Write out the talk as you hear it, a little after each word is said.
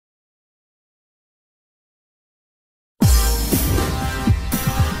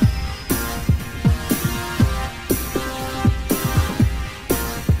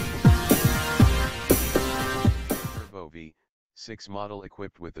CT6 model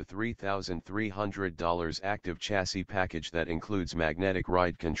equipped with the $3,300 active chassis package that includes magnetic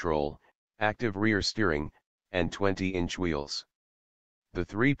ride control, active rear steering, and 20-inch wheels. The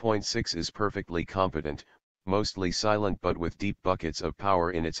 3.6 is perfectly competent, mostly silent but with deep buckets of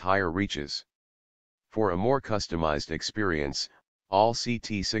power in its higher reaches. For a more customized experience, all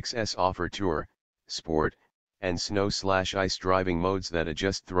CT6s offer Tour, Sport, and Snow/Ice driving modes that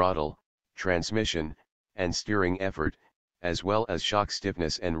adjust throttle, transmission, and steering effort, as well as shock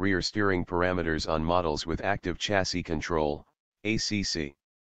stiffness and rear steering parameters on models with active chassis control, ACC.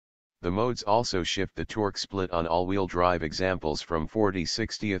 The modes also shift the torque split on all-wheel drive examples from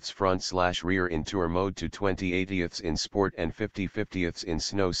 40/60ths front/rear in Tour mode to 20/80ths in Sport and 50/50ths in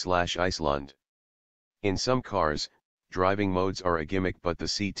Snow/Ice Lund. In some cars, driving modes are a gimmick but the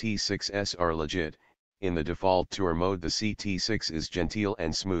CT6s are legit. In the default Tour mode the CT6 is genteel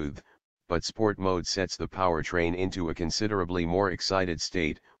and smooth, but Sport mode sets the powertrain into a considerably more excited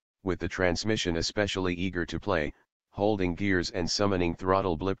state, with the transmission especially eager to play, holding gears and summoning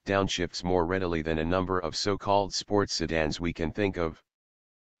throttle blip downshifts more readily than a number of so-called sports sedans we can think of.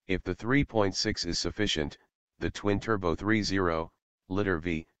 If the 3.6 is sufficient, the twin-turbo 3.0-liter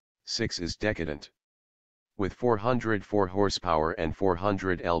V6 is decadent. With 404 horsepower and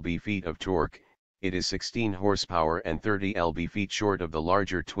 400 lb-ft of torque, it is 16 horsepower and 30 lb-ft short of the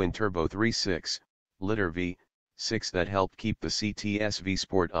larger twin-turbo 3.6-liter V6 that helped keep the CTS V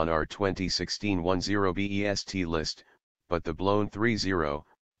Sport on our 2016 10BEST list, but the blown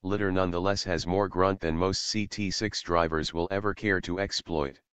 3.0-liter nonetheless has more grunt than most CT6 drivers will ever care to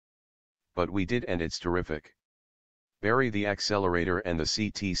exploit. But we did, and it's terrific. Bury the accelerator and the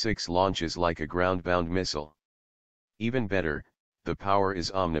CT6 launches like a ground-bound missile. Even better, the power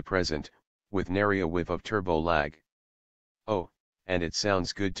is omnipresent, with nary a whiff of turbo lag. Oh, and it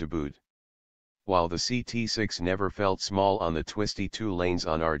sounds good to boot. While the CT6 never felt small on the twisty two lanes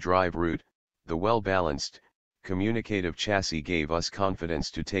on our drive route, the well-balanced, communicative chassis gave us confidence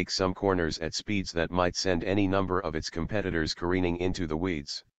to take some corners at speeds that might send any number of its competitors careening into the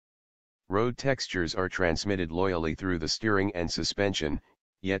weeds. Road textures are transmitted loyally through the steering and suspension,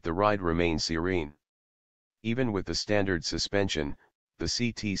 yet the ride remains serene. Even with the standard suspension, the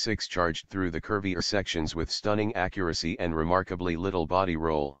CT6 charged through the curvier sections with stunning accuracy and remarkably little body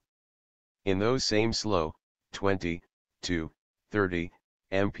roll. In those same slow, 20 to 30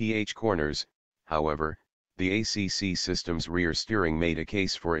 mph corners, however, the ACC system's rear steering made a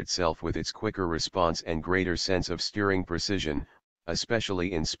case for itself with its quicker response and greater sense of steering precision,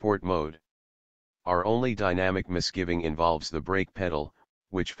 especially in Sport mode. Our only dynamic misgiving involves the brake pedal,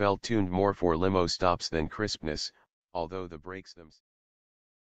 which felt tuned more for limo stops than crispness, although the brakes themselves